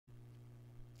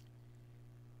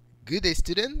Good day,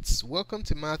 students. Welcome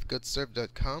to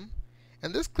mathgotserved.com.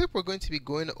 In this clip, we're going to be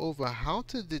going over how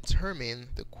to determine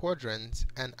the quadrant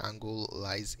an angle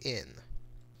lies in.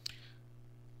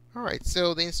 Alright,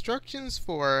 so the instructions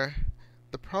for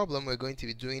the problem we're going to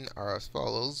be doing are as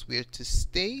follows. We are to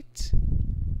state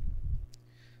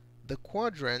the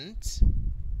quadrant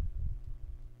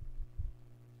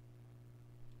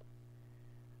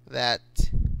that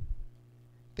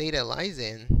theta lies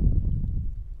in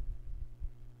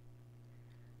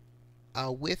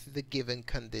with the given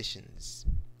conditions.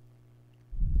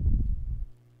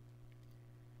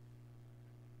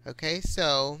 Okay,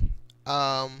 so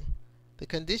the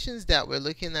conditions that we're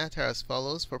looking at are as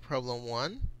follows for problem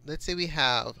 1. Let's say we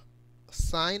have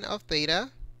sine of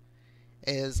theta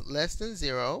is less than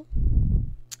 0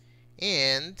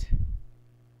 and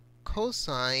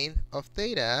cosine of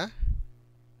theta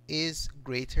is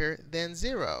greater than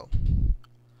 0.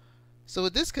 So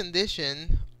with this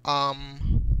condition,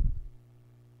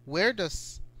 where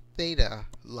does theta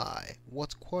lie?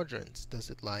 What quadrant does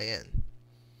it lie in?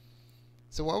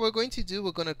 So what we're going to do,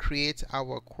 we're going to create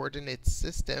our coordinate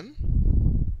system,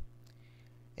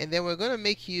 and then we're going to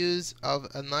make use of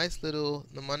a nice little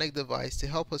mnemonic device to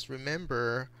help us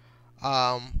remember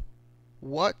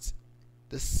what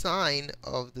the sign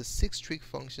of the 6 trig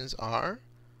functions are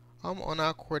on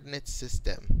our coordinate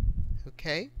system.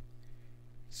 Okay,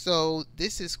 so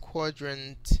this is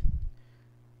quadrant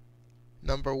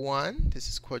number 1, this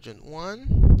is quadrant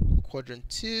 1, quadrant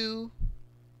 2,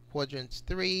 quadrant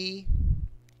 3,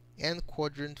 and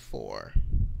quadrant 4.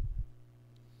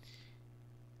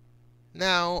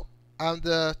 Now,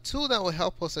 the tool that will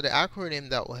help us, or the acronym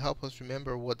that will help us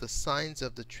remember what the signs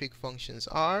of the trig functions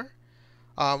are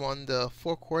on the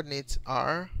 4 coordinates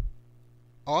are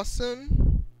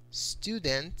awesome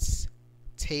students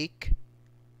take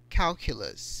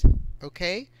calculus.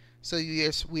 Okay? So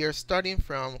we are starting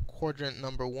from quadrant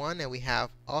number 1, and we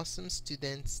have awesome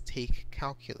students take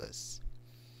calculus.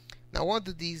 Now, what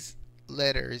do these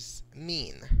letters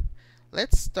mean?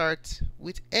 Let's start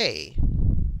with A.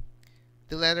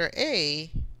 The letter A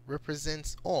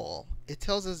represents all. It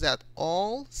tells us that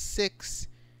all 6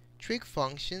 trig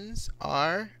functions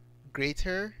are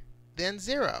greater than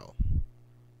 0.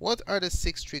 What are the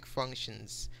 6 trig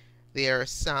functions? They are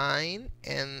sine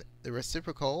and the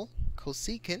reciprocal,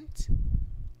 cosecant,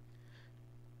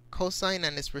 cosine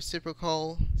and its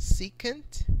reciprocal,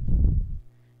 secant,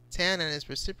 tan and its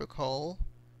reciprocal,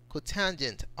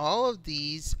 cotangent. All of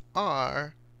these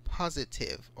are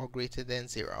positive or greater than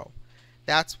 0.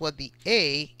 That's what the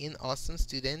A in awesome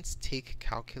students take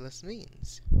calculus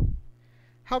means.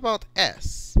 How about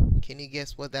S? Can you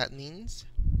guess what that means?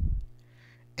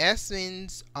 S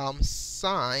means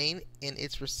sine and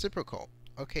its reciprocal.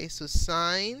 Okay, so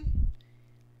sine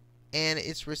and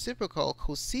its reciprocal,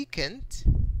 cosecant,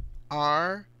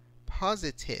 are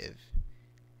positive.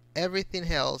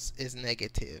 Everything else is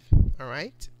negative.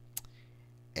 Alright?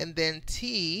 And then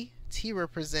T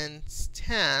represents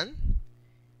tan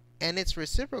and its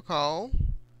reciprocal,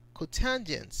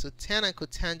 cotangent. So tan and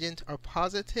cotangent are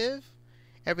positive.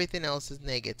 Everything else is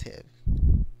negative.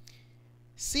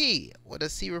 C, what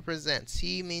does C represent?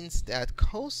 C means that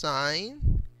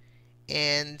cosine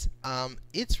and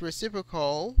its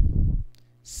reciprocal,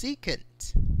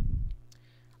 secant,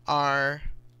 are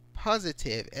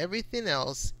positive. Everything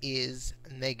else is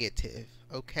negative.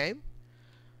 Okay?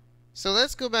 So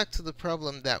let's go back to the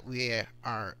problem that we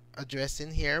are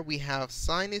addressing here. We have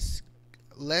sine is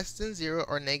less than 0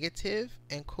 or negative,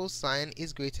 and cosine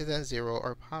is greater than 0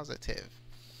 or positive.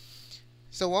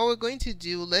 So what we're going to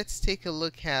do, let's take a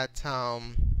look at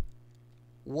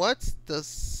what the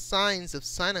signs of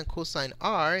sine and cosine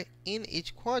are in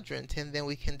each quadrant, and then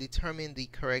we can determine the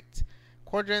correct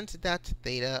quadrant that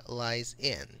theta lies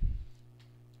in.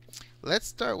 Let's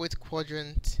start with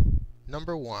quadrant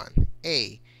number 1,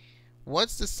 A.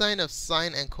 What's the sign of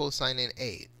sine and cosine in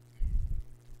A?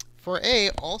 For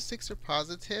A, all 6 are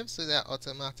positive, so that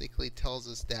automatically tells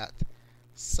us that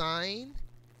sine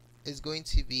is going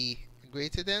to be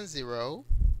greater than 0.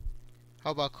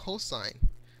 How about cosine?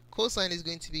 Cosine is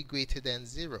going to be greater than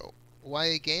 0. Why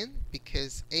again?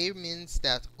 Because A means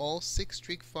that all 6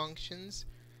 trig functions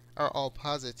are all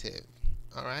positive.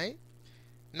 Alright?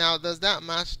 Now, does that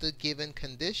match the given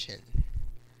condition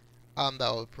that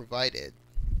was provided?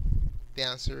 The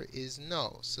answer is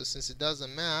no. So since it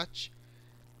doesn't match,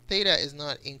 theta is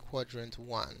not in quadrant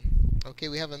 1. Okay,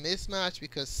 we have a mismatch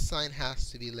because sine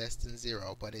has to be less than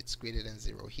 0, but it's greater than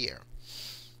 0 here.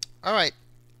 Alright,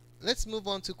 let's move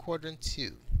on to quadrant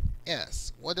 2.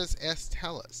 S. What does S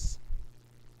tell us?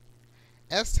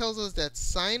 S tells us that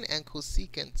sine and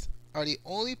cosecant are the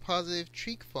only positive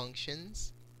trig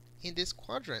functions in this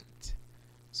quadrant.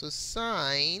 So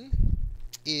sine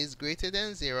is greater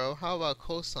than 0. How about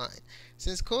cosine?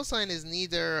 Since cosine is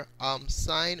neither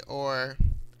sine or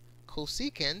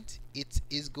cosecant, it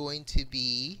is going to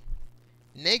be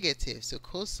negative. So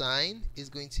cosine is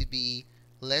going to be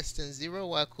less than 0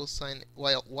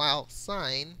 while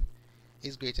sine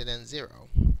is greater than 0.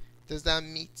 Does that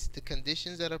meet the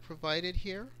conditions that are provided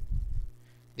here?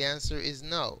 The answer is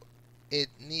no. It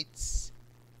meets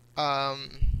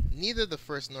neither the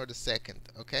first nor the second,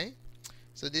 okay?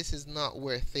 So this is not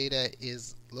where theta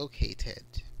is located.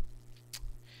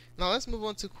 Now let's move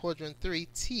on to quadrant 3.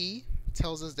 T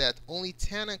tells us that only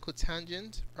tan and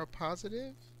cotangent are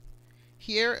positive.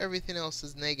 Here everything else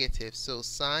is negative, so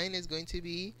sine is going to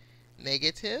be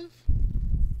negative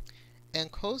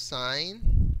and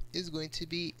cosine is going to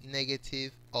be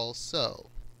negative also.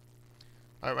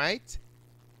 Alright,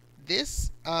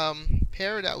 this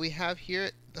pair that we have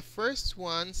here, the first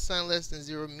one, sine less than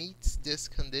 0, meets this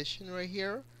condition right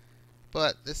here,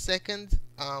 but the second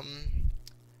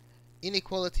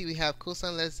inequality we have,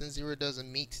 cosine less than 0,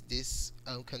 doesn't meet this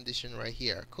condition right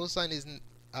here. Cosine is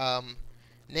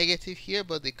negative here,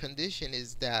 but the condition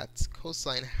is that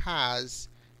cosine has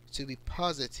to be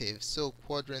positive. So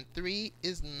quadrant 3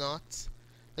 is not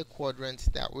the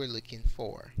quadrant that we're looking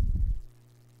for.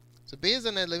 So based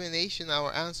on elimination,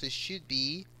 our answer should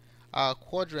be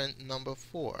quadrant number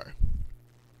 4.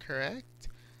 Correct?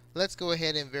 Let's go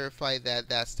ahead and verify that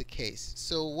that's the case.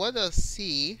 So what does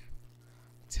C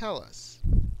tell us?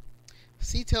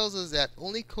 C tells us that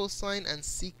only cosine and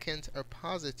secant are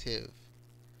positive.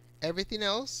 Everything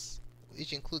else,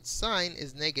 which includes sine,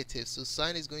 is negative. So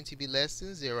sine is going to be less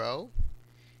than 0.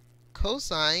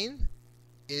 Cosine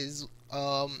is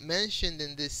mentioned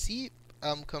in the C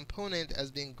component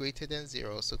as being greater than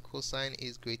 0. So cosine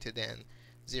is greater than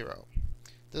 0.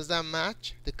 Does that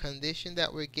match the condition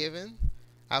that we're given?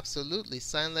 Absolutely.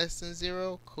 Sine less than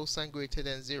 0, cosine greater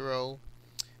than 0.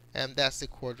 And that's the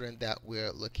quadrant that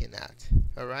we're looking at.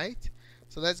 Alright?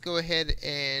 So let's go ahead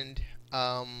and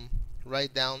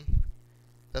write down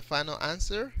the final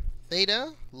answer.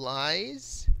 Theta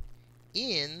lies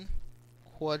in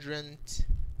quadrant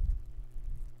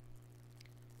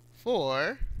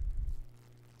 4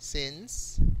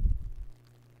 since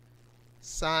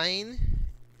sine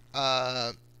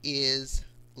is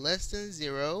less than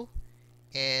 0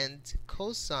 and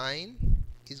cosine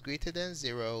is greater than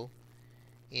 0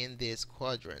 in this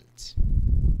quadrant.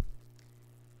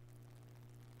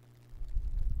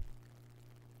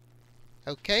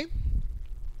 Okay?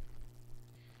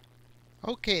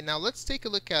 Okay, now let's take a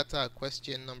look at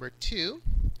question number 2.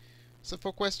 So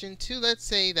for question 2, let's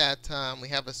say that we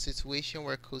have a situation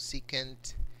where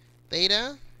cosecant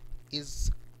theta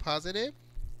is positive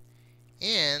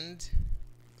and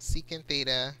secant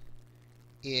theta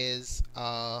is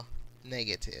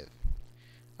negative.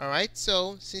 Alright,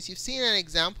 so since you've seen an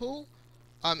example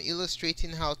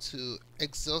illustrating how to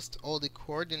exhaust all the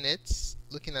coordinates,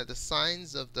 looking at the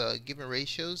signs of the given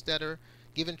ratios that are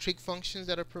given trig functions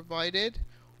that are provided,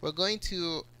 we're going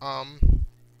to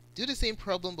do the same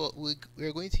problem, but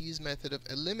we're going to use method of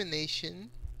elimination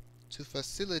to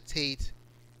facilitate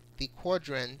the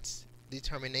quadrant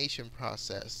determination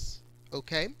process.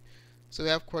 Okay, so we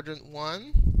have quadrant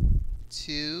 1,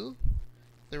 2,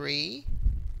 3,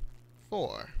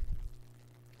 4,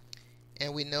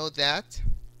 and we know that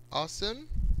awesome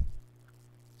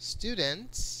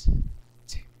students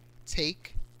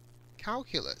take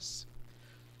calculus.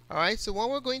 Alright, so what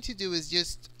we're going to do is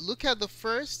just look at the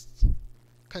first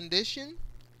condition,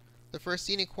 the first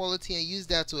inequality, and use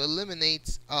that to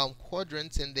eliminate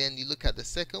quadrants, and then you look at the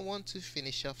second one to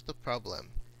finish off the problem.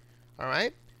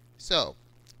 Alright, so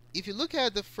if you look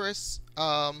at the first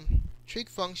trig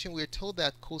function, we're told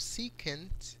that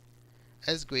cosecant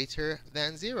is greater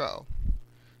than 0.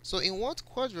 So in what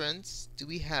quadrants do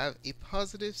we have a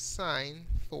positive sign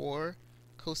for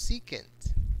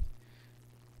cosecant?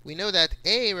 We know that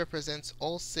A represents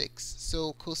all 6,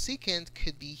 so cosecant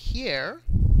could be here,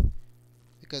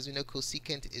 because we know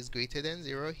cosecant is greater than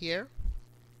 0 here.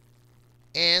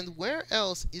 And where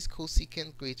else is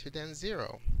cosecant greater than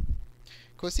 0?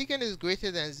 Cosecant is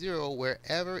greater than 0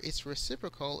 wherever its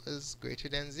reciprocal is greater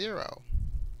than 0.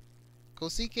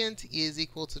 Cosecant is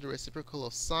equal to the reciprocal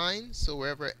of sine, so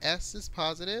wherever s is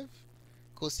positive,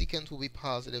 cosecant will be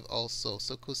positive also.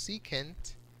 So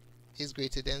cosecant is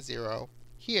greater than 0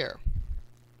 here.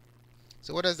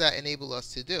 So what does that enable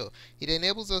us to do? It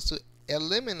enables us to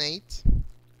eliminate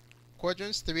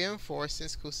quadrants 3 and 4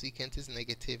 since cosecant is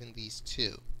negative in these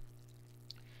two.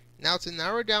 Now to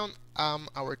narrow down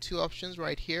our two options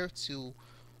right here to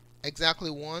exactly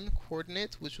one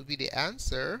coordinate, which would be the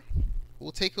answer,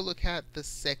 we'll take a look at the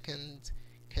second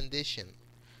condition,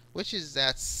 which is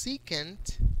that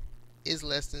secant is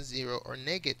less than 0 or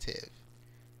negative.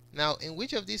 Now, in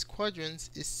which of these quadrants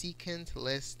is secant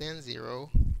less than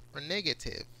 0 or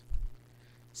negative?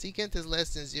 Secant is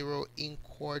less than 0 in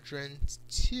quadrant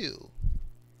 2.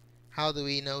 How do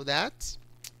we know that?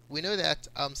 We know that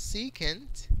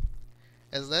secant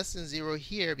is less than 0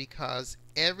 here because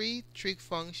every trig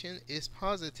function is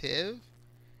positive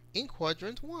in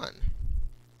quadrant 1.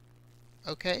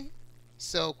 Okay?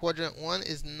 So quadrant 1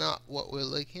 is not what we're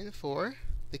looking for.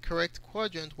 The correct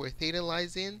quadrant where theta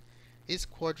lies in is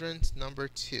quadrant number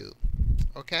 2.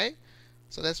 Okay?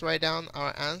 So let's write down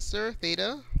our answer.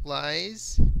 Theta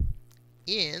lies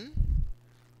in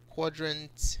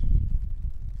quadrant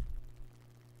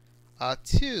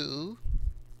 2,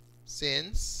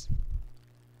 since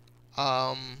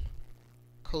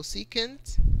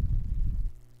cosecant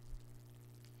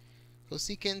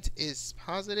is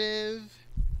positive.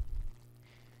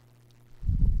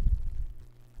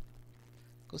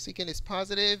 Cosecant is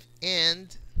positive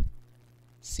and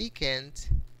secant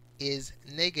is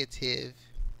negative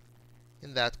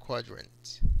in that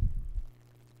quadrant.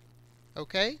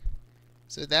 Okay?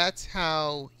 So that's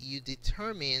how you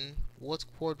determine what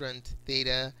quadrant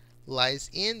theta lies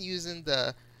in using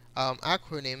the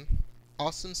acronym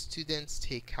Awesome Students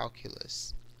Take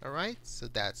Calculus. Alright? So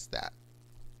that's that.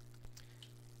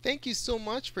 Thank you so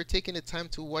much for taking the time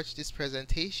to watch this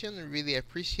presentation. I really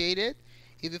appreciate it.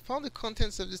 If you found the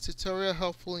contents of this tutorial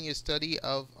helpful in your study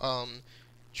of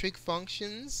trig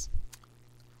functions,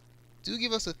 do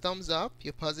give us a thumbs up.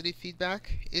 Your positive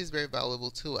feedback is very valuable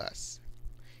to us.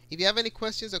 If you have any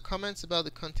questions or comments about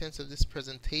the contents of this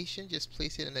presentation, just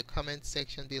place it in the comment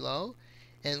section below,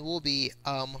 and we'll be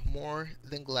more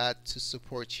than glad to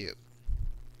support you.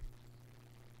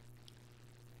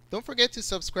 Don't forget to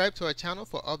subscribe to our channel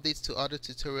for updates to other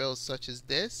tutorials such as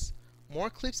this. More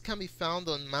clips can be found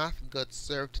on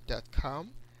mathgotserved.com.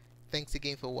 Thanks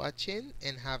again for watching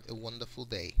and have a wonderful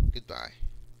day. Goodbye.